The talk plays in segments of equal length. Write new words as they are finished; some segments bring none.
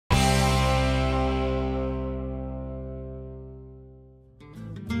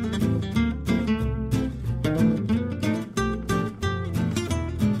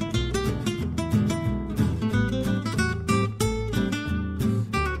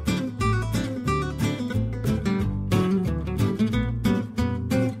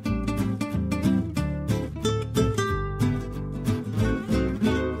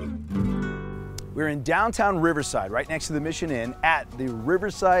in downtown Riverside, right next to the Mission Inn at the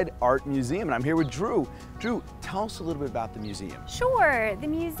Riverside Art Museum. And I'm here with Drew. Drew, tell us a little bit about the museum. Sure. The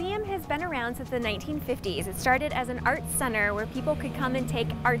museum has been around since the 1950s. It started as an art center where people could come and take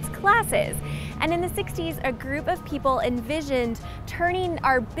arts classes. And in the 60s, a group of people envisioned turning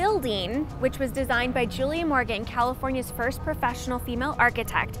our building, which was designed by Julia Morgan, California's first professional female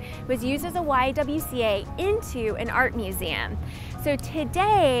architect, was used as a YWCA, into an art museum. So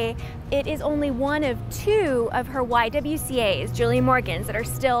today, it is only one of two of her YWCAs, Julia Morgan's, that are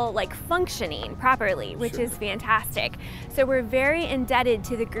still functioning properly, which is fantastic. So we're very indebted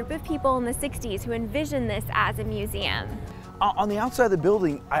to the group of people in the 60s who envisioned this as a museum. On the outside of the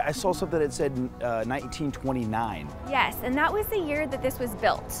building, I saw something that said 1929. Yes, and that was the year that this was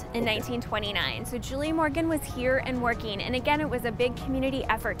built, in 1929. So Julia Morgan was here and working, and again, it was a big community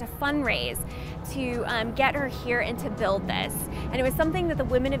effort to fundraise to get her here and to build this. And it was something that the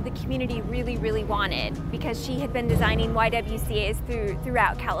women of the community really, really wanted, because she had been designing YWCAs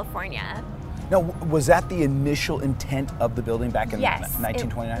throughout California. Now, was that the initial intent of the building back in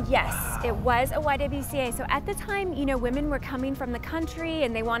 1929? Yes, wow. It was a YWCA. So at the time, women were coming from the country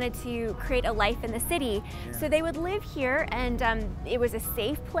and they wanted to create a life in the city. Yeah. So they would live here, and it was a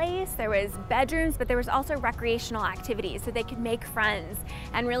safe place. There was bedrooms, but there was also recreational activities, so they could make friends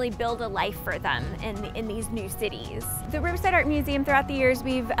and really build a life for them in these new cities. The Riverside Art Museum, throughout the years,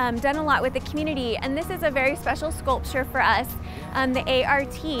 we've done a lot with the community, and this is a very special sculpture for us, the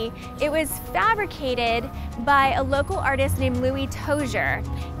ART. It was fabricated by a local artist named Louis Tozier,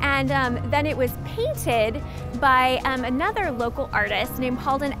 and then it was painted by another local artist named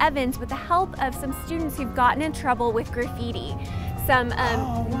Halden Evans with the help of some students who've gotten in trouble with graffiti.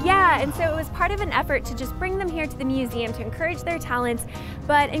 Yeah, and so it was part of an effort to just bring them here to the museum to encourage their talents,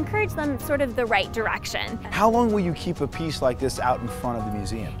 but encourage them sort of the right direction. How long will you keep a piece like this out in front of the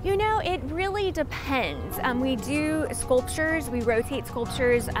museum? It really depends. We do sculptures, we rotate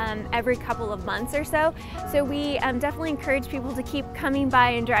sculptures every couple of months or so. So we definitely encourage people to keep coming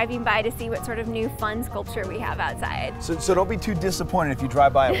by and driving by to see what sort of new fun sculpture we have outside. So don't be too disappointed if you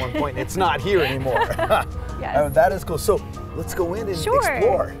drive by at one point and it's not here anymore. Yes. That is cool. So let's go in and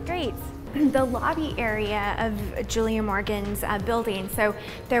explore. Great. The lobby area of Julia Morgan's building. So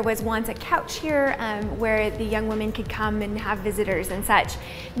there was once a couch here where the young women could come and have visitors and such.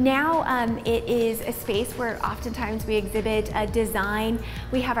 Now it is a space where oftentimes we exhibit a design.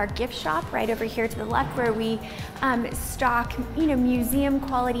 We have our gift shop right over here to the left, where we stock museum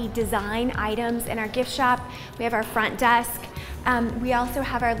quality design items in our gift shop. We have our front desk. We also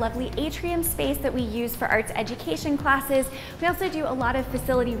have our lovely atrium space that we use for arts education classes. We also do a lot of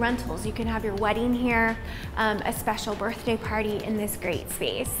facility rentals. You can have your wedding here, a special birthday party in this great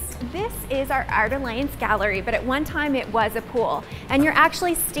space. This is our Art Alliance Gallery, but at one time it was a pool, and you're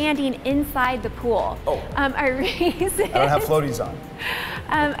actually standing inside the pool. Oh. Our reason, I don't have floaties on.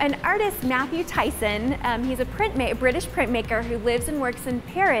 An artist, Matthew Tyson, he's a British printmaker who lives and works in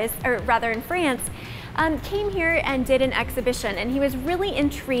Paris, or rather in France, came here and did an exhibition, and he was really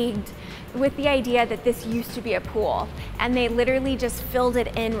intrigued with the idea that this used to be a pool, and they literally just filled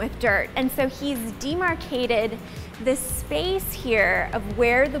it in with dirt. And so he's demarcated the space here of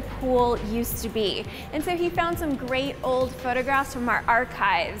where the pool used to be. And so he found some great old photographs from our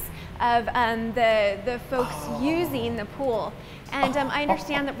archives of the folks using the pool. And I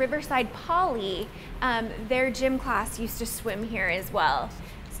understand that Riverside Poly, their gym class used to swim here as well.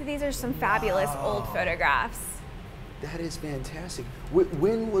 So these are some fabulous old photographs. That is fantastic.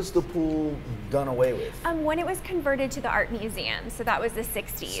 When was the pool done away with? When it was converted to the art museum, so that was the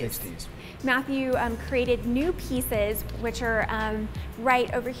 60s. Matthew created new pieces, which are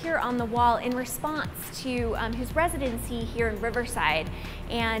right over here on the wall, in response to his residency here in Riverside,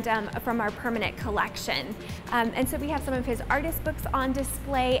 and from our permanent collection. And so we have some of his artist books on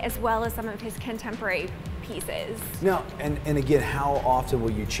display, as well as some of his contemporary pieces. Now, and again, how often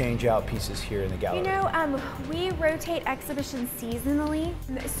will you change out pieces here in the gallery? We rotate exhibitions seasonally.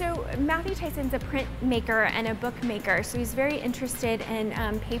 So Matthew Tyson's a printmaker and a bookmaker, so he's very interested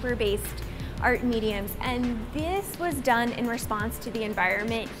in paper-based art mediums, and this was done in response to the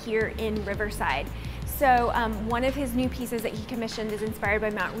environment here in Riverside. So one of his new pieces that he commissioned is inspired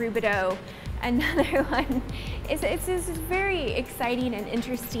by Mount Rubidoux. Another one is very exciting and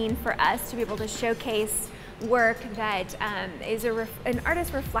interesting for us to be able to showcase work that is an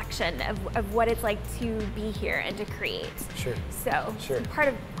artist's reflection of what it's like to be here and to create. Sure. So it's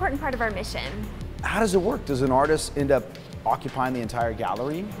an important part of our mission. How does it work? Does an artist end up occupying the entire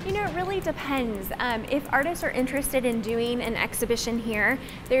gallery? You know, it really depends. If artists are interested in doing an exhibition here,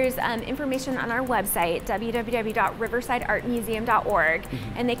 there's information on our website, www.riversideartmuseum.org,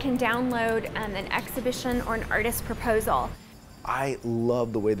 and they can download an exhibition or an artist proposal. I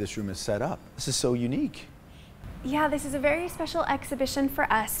love the way this room is set up. This is so unique. Yeah, this is a very special exhibition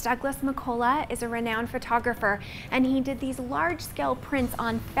for us. Douglas McCullough is a renowned photographer, and he did these large-scale prints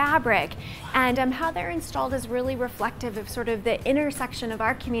on fabric. And how they're installed is really reflective of sort of the intersection of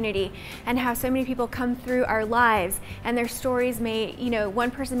our community and how so many people come through our lives, and their stories may, you know,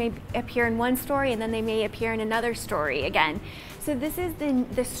 one person may appear in one story and then they may appear in another story again. So this is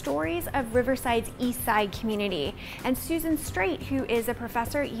the stories of Riverside's East Side community. And Susan Straight, who is a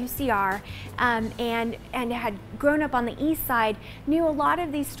professor at UCR and had grown up on the East Side, knew a lot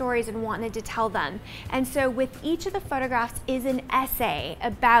of these stories and wanted to tell them. And so with each of the photographs is an essay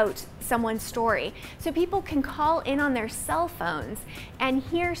about someone's story. So people can call in on their cell phones and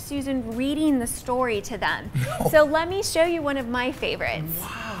hear Susan reading the story to them. So let me show you one of my favorites.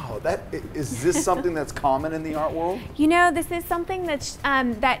 Wow, is this something that's common in the art world? You know, this is something that's,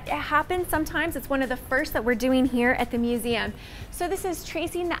 that happens sometimes. It's one of the first that we're doing here at the museum. So this is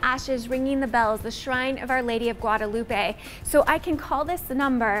Tracing the Ashes, Ringing the Bells, the Shrine of Our Lady of Guadalupe. So I can call this the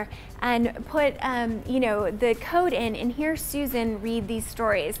number and put, you know, the code in and hear Susan read these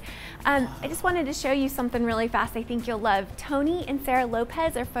stories. I just wanted to show you something really fast I think you'll love. Tony and Sarah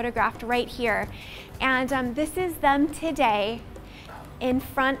Lopez are photographed right here. And this is them today in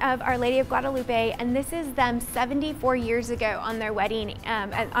front of Our Lady of Guadalupe, and this is them 74 years ago on their wedding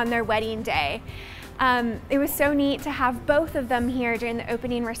day. It was so neat to have both of them here during the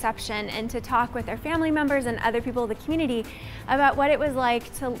opening reception and to talk with their family members and other people of the community about what it was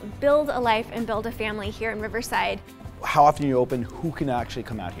like to build a life and build a family here in Riverside. How often are you open? Who can actually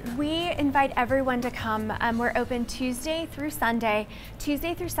come out here? We invite everyone to come. We're open Tuesday through Sunday,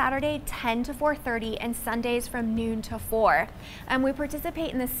 Tuesday through Saturday 10 to 4:30, and Sundays from noon to 4. We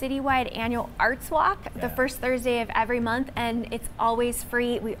participate in the citywide annual Arts Walk the first Thursday of every month, and it's always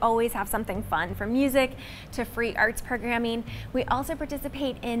free. We always have something fun, from music to free arts programming. We also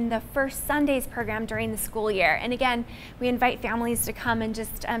participate in the First Sundays program during the school year. And again, we invite families to come and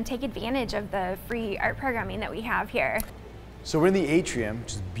just take advantage of the free art programming that we have here. So we're in the atrium,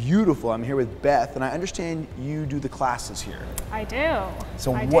 which is beautiful. I'm here with Beth, and I understand you do the classes here. I do.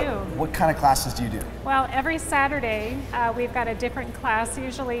 So I what kind of classes do you do? Well, every Saturday we've got a different class,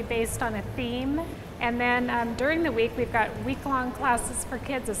 usually based on a theme. And then during the week we've got week-long classes for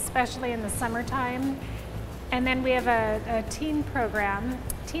kids, especially in the summertime. And then we have a teen program.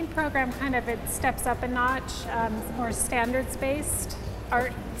 Teen program kind of, it steps up a notch, more standards-based.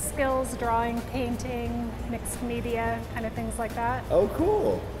 Art skills, drawing, painting, mixed media, kind of things like that. Oh,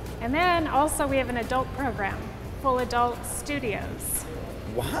 cool. And then also we have an adult program, full adult studios.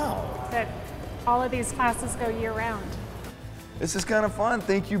 Wow. That all of these classes go year round. This is kind of fun.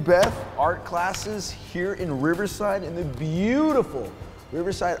 Thank you, Beth. Art classes here in Riverside in the beautiful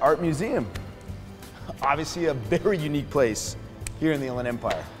Riverside Art Museum. Obviously a very unique place here in the Inland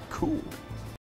Empire. Cool.